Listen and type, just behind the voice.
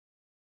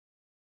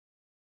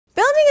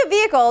Building a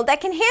vehicle that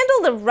can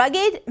handle the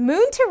rugged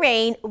moon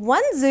terrain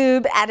one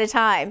Zoob at a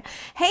time.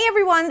 Hey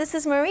everyone, this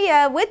is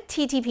Maria with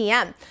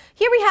TTPM.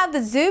 Here we have the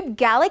Zoob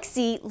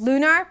Galax-Z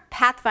Lunar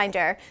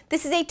Pathfinder.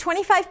 This is a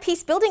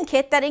 25-piece building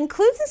kit that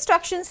includes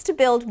instructions to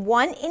build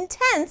one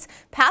intense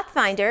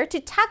Pathfinder to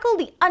tackle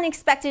the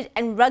unexpected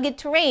and rugged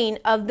terrain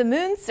of the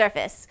moon's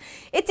surface.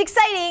 It's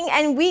exciting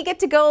and we get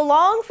to go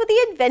along for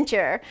the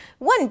adventure.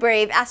 One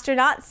brave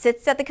astronaut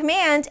sits at the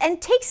command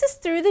and takes us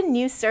through the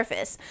new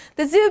surface.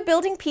 The Zoob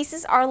building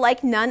pieces are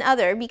like none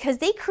other because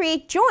they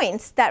create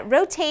joints that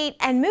rotate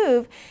and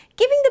move,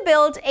 giving the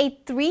build a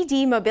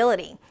 3D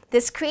mobility.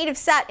 This creative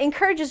set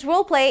encourages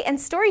roleplay and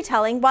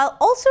storytelling while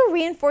also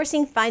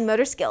reinforcing fine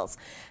motor skills.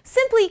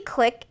 Simply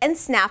click and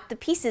snap the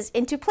pieces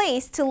into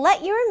place to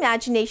let your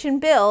imagination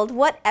build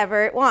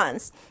whatever it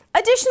wants.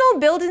 Additional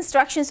build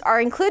instructions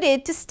are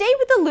included to stay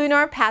with the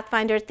Lunar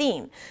Pathfinder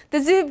theme. The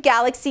Zoob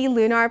Galax-Z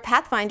Lunar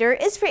Pathfinder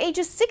is for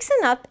ages 6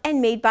 and up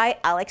and made by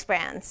Alex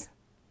Brands.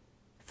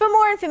 For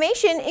more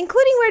information,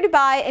 including where to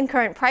buy and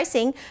current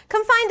pricing,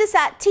 come find us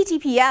at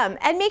TTPM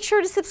and make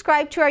sure to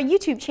subscribe to our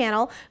YouTube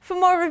channel for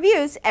more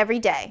reviews every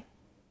day.